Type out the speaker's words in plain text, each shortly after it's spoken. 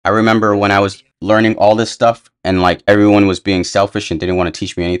I remember when I was learning all this stuff and like everyone was being selfish and didn't want to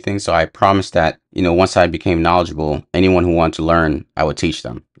teach me anything. So I promised that, once I became knowledgeable, anyone who wanted to learn, I would teach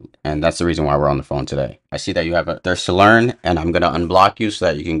them. And that's the reason why we're on the phone today. I see that you have a thirst to learn, and I'm going to unblock you so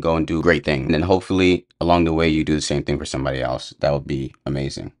that you can go and do great things. And then hopefully along the way, you do the same thing for somebody else. That would be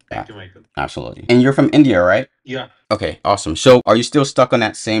amazing. Thank you, Michael. Absolutely. And you're from India, right? Yeah. Okay, awesome. So are you still stuck on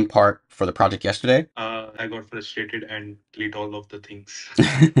that same part for the project yesterday? I got frustrated and delete all of the things.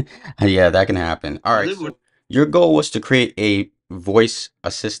 Yeah, that can happen. All right. So your goal was to create a voice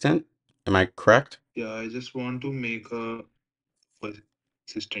assistant. Am I correct? Yeah, I just want to make a voice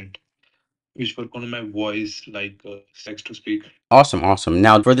assistant which work on my voice, like text to speak. Awesome, awesome.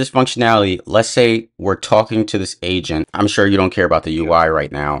 Now for this functionality, let's say we're talking to this agent. I'm sure you don't care about the UI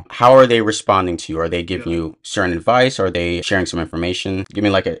right now. How are they responding to you? Are they giving you certain advice? Are they sharing some information? Give me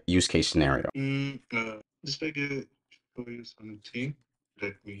like a use case scenario. Just like show you something.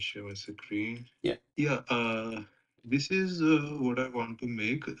 Let me share my screen. Yeah. Yeah. This is what I want to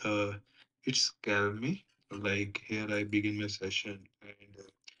make. It's Calmy. Like here, I begin my session, and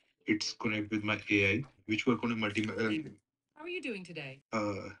it's connect with my AI, which work on a multi. How are you doing today?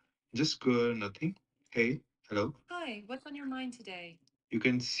 Just nothing. Hey, hello. Hi, what's on your mind today? You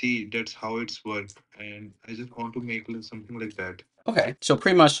can see that's how it's work, and I just want to make something like that. Okay. So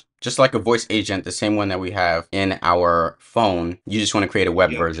pretty much just like a voice agent, the same one that we have in our phone, you just want to create a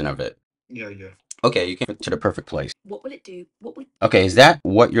web version of it. Yeah, yeah. Okay, you came to the perfect place. What will it do? What would? Okay, is that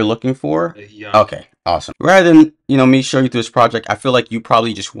what you're looking for? Yeah. Okay, awesome. Rather than, me show you through this project, I feel like you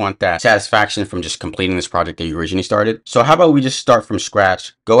probably just want that satisfaction from just completing this project that you originally started. So how about we just start from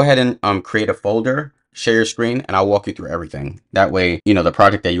scratch? Go ahead and create a folder, share your screen, and I'll walk you through everything. That way, the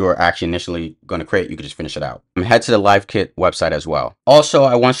project that you were actually initially going to create, you could just finish it out. Head to the Livekit website as well. Also,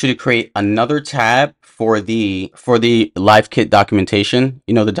 I want you to create another tab for the Livekit documentation.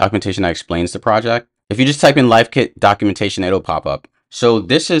 The documentation that explains the project. If you just type in Livekit documentation, it'll pop up. So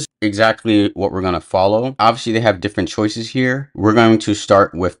this is exactly what we're going to follow. Obviously, they have different choices here. We're going to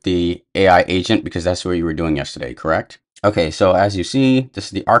start with the AI agent because that's what you were doing yesterday, correct? Okay, so as you see, this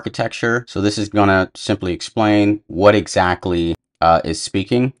is the architecture. So this is going to simply explain what exactly is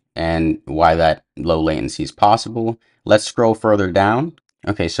speaking and why that low latency is possible. Let's scroll further down.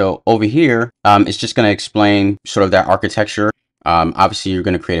 Okay, so over here, it's just going to explain sort of that architecture. Obviously, you're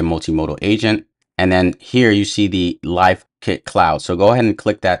going to create a multimodal agent. And then here you see the Livekit cloud. So go ahead and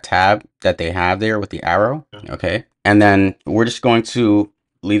click that tab that they have there with the arrow. Okay. And then we're just going to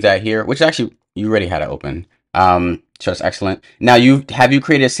leave that here, which actually you already had it open. So that's excellent. Now have you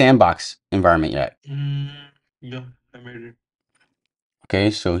created a sandbox environment yet? Yeah, I made it.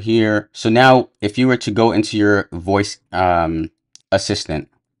 Okay, so now if you were to go into your voice assistant,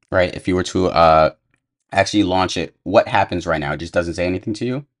 right? If you were to actually launch it, what happens right now? It just doesn't say anything to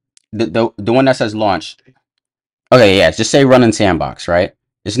you? The one that says launch. Okay, yeah, just say run in sandbox, right?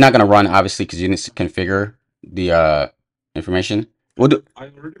 It's not gonna run obviously because you didn't configure the information. We'll do. I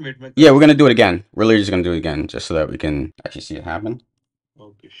already made my. Yeah, we're gonna do it again. We're literally just gonna do it again just so that we can actually see it happen.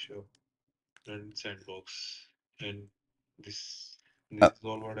 Okay, sure. And sandbox, and this Uh, is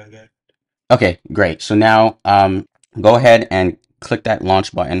all what I got. okay, great. So now go ahead and click that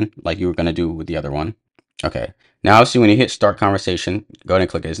launch button like you were gonna do with the other one. Okay. Now obviously when you hit start conversation, go ahead and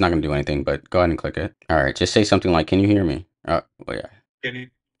click it. It's not gonna do anything, but go ahead and click it. All right, just say something like, "Can you hear me?" Oh, well, yeah. Can you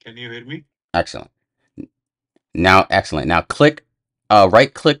hear me? Excellent. Now, excellent. Now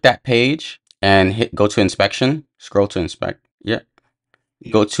right click that page and go to inspection. Scroll to inspect. Yeah.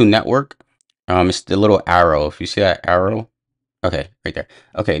 Go to network. It's the little arrow. If you see that arrow, okay, right there.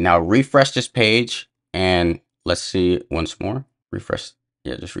 Okay, now refresh this page and let's see once more. Refresh.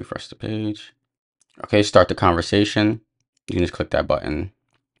 Yeah, just refresh the page. Okay, start the conversation. You can just click that button.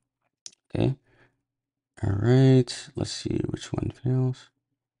 Okay. All right. Let's see which one fails.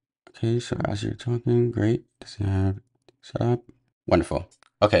 Okay, so as you're talking, great. Does it have set up? Wonderful.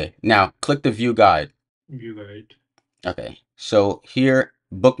 Okay, now click the view guide. View guide. Okay, so here,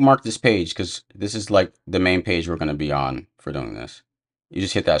 bookmark this page because this is like the main page we're going to be on for doing this. You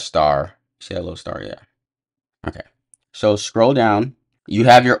just hit that star. See that little star? Yeah. Okay, so scroll down. You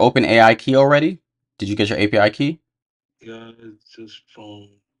have your OpenAI key already? Did you get your API key? Yeah, it's just from.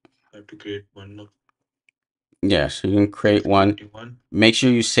 I have to create one. Yeah, so you can create one. Make sure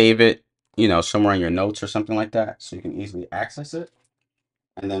you save it, somewhere in your notes or something like that so you can easily access it.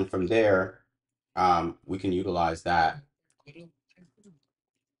 And then from there, we can utilize that. I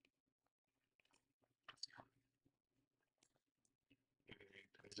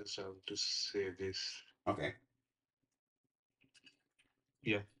just have to save this. Okay.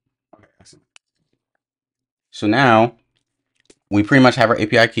 Yeah. Okay, excellent. So now we pretty much have our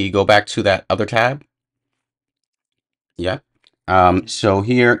API key. Go back to that other tab. Yeah. So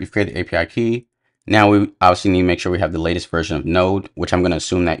here you've created the API key. Now we obviously need to make sure we have the latest version of Node, which I'm going to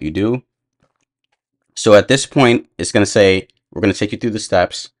assume that you do. So at this point, it's going to say, we're going to take you through the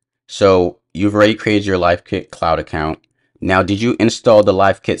steps. So you've already created your Livekit cloud account. Now, did you install the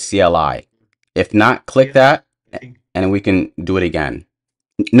Livekit CLI? If not, click that and we can do it again.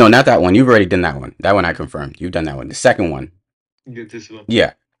 No, not that one. You've already done that one. That one I confirmed. You've done that one. The second one. Yeah, this one.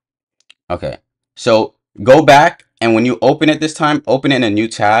 Yeah. Okay. So go back and when you open it this time, open it in a new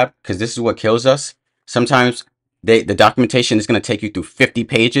tab because this is what kills us. Sometimes the documentation is going to take you through 50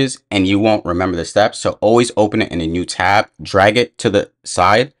 pages and you won't remember the steps. So always open it in a new tab, drag it to the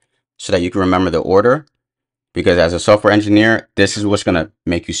side so that you can remember the order. Because as a software engineer, this is what's going to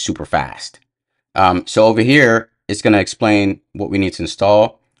make you super fast. So over here, it's going to explain what we need to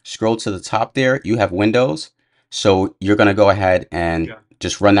install. Scroll to the top there. You have Windows. So you're going to go ahead and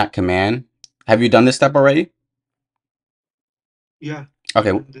just run that command. Have you done this step already? Yeah.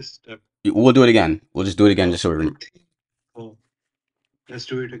 Okay. This step. We'll do it again. We'll just do it again just so we remember. Oh, let's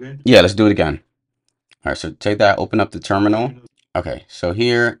do it again. Yeah, let's do it again. All right. So take that, open up the terminal. Okay. So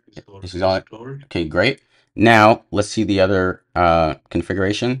here, this is all. Okay, great. Now let's see the other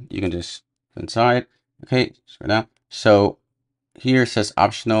configuration. You can just inside. Okay. Scroll down. So here it says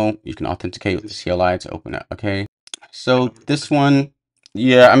optional. You can authenticate with the CLI to open it. Okay. So this one,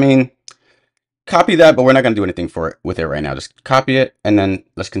 yeah, I mean, copy that, but we're not going to do anything for it with it right now. Just copy it and then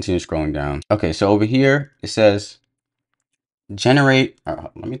let's continue scrolling down. Okay. So over here, it says generate.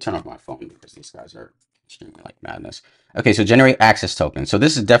 Let me turn off my phone because these guys are streaming like madness. Okay. So generate access token. So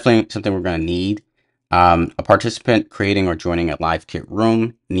this is definitely something we're going to need. A participant creating or joining a Livekit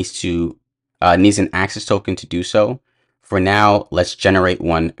room needs an access token to do so. For now, let's generate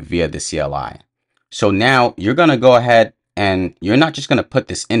one via the CLI. So now you're going to go ahead and you're not just going to put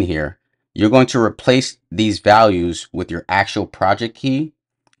this in here. You're going to replace these values with your actual project key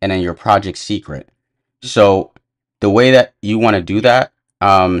and then your project secret. So the way that you want to do that,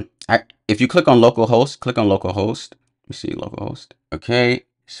 if you click on localhost, click on localhost. Let me see localhost. Okay,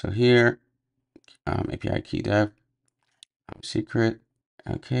 so here, API key dev, secret.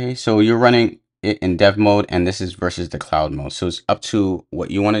 Okay, so you're running it in dev mode and this is versus the cloud mode. So it's up to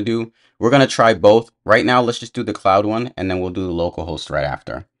what you want to do. We're going to try both. Right now, let's just do the cloud one and then we'll do the localhost right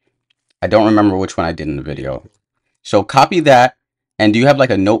after. I don't remember which one I did in the video. So copy that. And do you have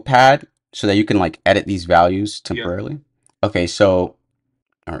like a notepad so that you can like edit these values temporarily? Yeah. Okay, so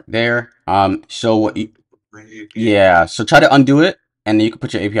all right, there. So what you, yeah, so try to undo it and then you can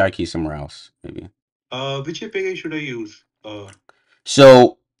put your API key somewhere else, maybe. Which API should I use?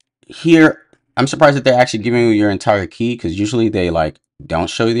 So here, I'm surprised that they're actually giving you your entire key because usually they like don't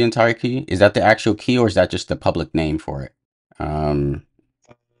show you the entire key. Is that the actual key or is that just the public name for it?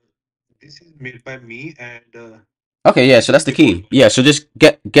 This is made by me and okay, yeah, so that's the key. Yeah, so just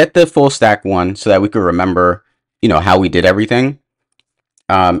get the full stack one so that we could remember, how we did everything.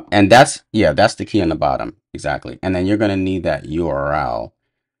 And that's the key on the bottom. Exactly. And then you're going to need that URL.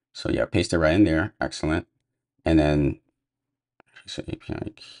 So yeah, paste it right in there. Excellent. And then so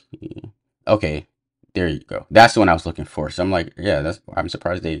API key. Okay, there you go. That's the one I was looking for. So I'm like, yeah, I'm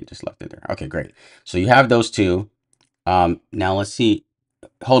surprised they just left it there. Okay, great. So you have those two. Now let's see.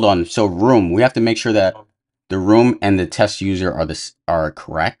 Hold on. So room, we have to make sure that the room and the test user are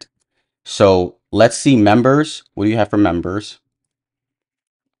correct. So let's see members. What do you have for members?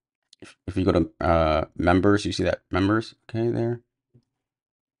 If you go to members, you see that members. Okay, there.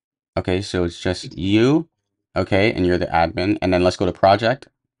 Okay, so it's just you. Okay, and you're the admin. And then let's go to project.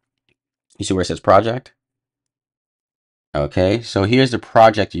 You see where it says project? Okay, so here's the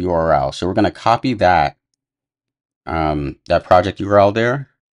project URL. So we're going to copy that project URL there.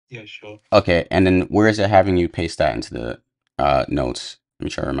 Yeah, sure. Okay, and then where is it having you paste that into the notes? Let me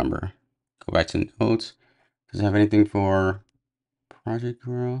try to remember. Go back to notes. Does it have anything for project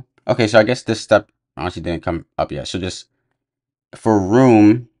URL? Okay, so I guess this step honestly didn't come up yet. So just for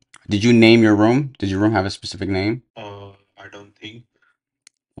room, did you name your room? Did your room have a specific name? I don't think.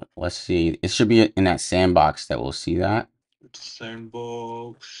 Let's see. It should be in that sandbox that we'll see that. It's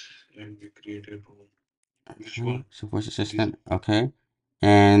sandbox and we created room. Which Okay, one? so voice assistant. Okay.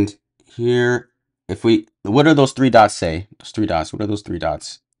 And here, what do those three dots say? Those three dots, what are those three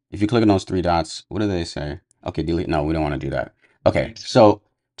dots? If you click on those three dots, what do they say? Okay, delete. No, we don't want to do that. Okay, so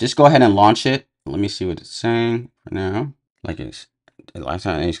just go ahead and launch it. Let me see what it's saying for now. Like it's last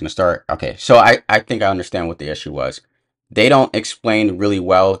time it's going to start. Okay, so I think I understand what the issue was. They don't explain really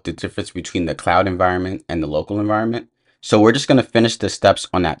well the difference between the cloud environment and the local environment. So we're just going to finish the steps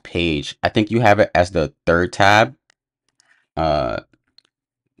on that page. I think you have it as the third tab.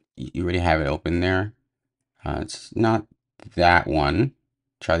 You already have it open there. It's not that one.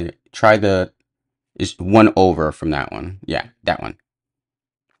 Try the is one over from that one. Yeah, that one.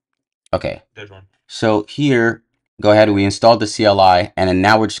 Okay. That one. So here, go ahead. We installed the CLI, and then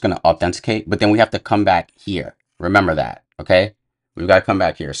now we're just going to authenticate. But then we have to come back here. Remember that, okay? We've got to come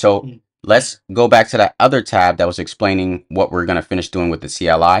back here. So let's go back to that other tab that was explaining what we're going to finish doing with the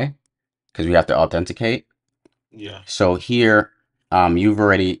CLI, because we have to authenticate. Yeah. So here, you've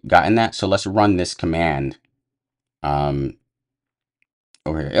already gotten that. So let's run this command over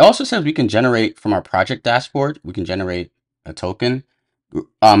here. It also says we can generate from our project dashboard. We can generate a token.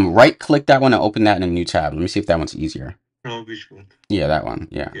 Right click that one and open that in a new tab. Let me see if that one's easier. No, which one? Yeah, that one.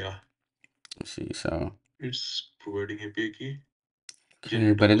 Yeah. Yeah. Let's see. So. It's providing API key.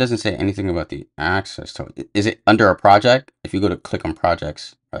 Okay, but it doesn't say anything about the access token. Is it under a project? If you go to click on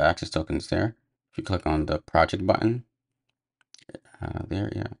projects, access tokens there. If you click on the project button,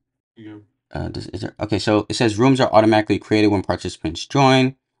 there, yeah. Yeah. Is there, okay, so it says rooms are automatically created when participants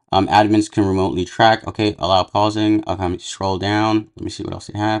join. Admins can remotely track. Okay, allow pausing. Okay, scroll down. Let me see what else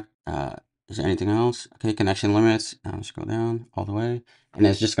they have. Is there anything else? Okay, connection limits. Scroll down all the way. And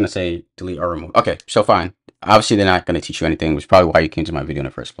it's just going to say delete or remove. Okay, so fine. Obviously, they're not going to teach you anything, which is probably why you came to my video in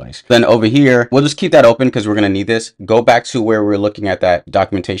the first place. Then over here, we'll just keep that open because we're going to need this. Go back to where we're looking at that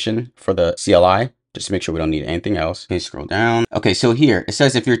documentation for the CLI, just to make sure we don't need anything else. Okay, scroll down. Okay, so here, it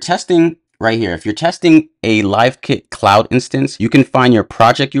says if you're testing right here, if you're testing a Livekit cloud instance, you can find your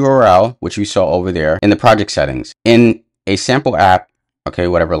project URL, which we saw over there, in the project settings. In a sample app, okay,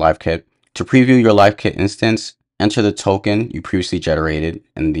 whatever, Livekit, to preview your Livekit instance, enter the token you previously generated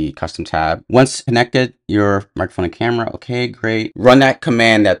in the custom tab. Once connected, your microphone and camera, okay, great. Run that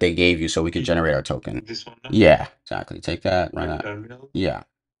command that they gave you so we could generate our token. This one? Yeah, exactly. Take that, run that. Terminal? Yeah.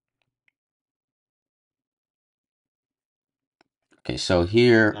 Okay, so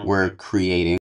here we're creating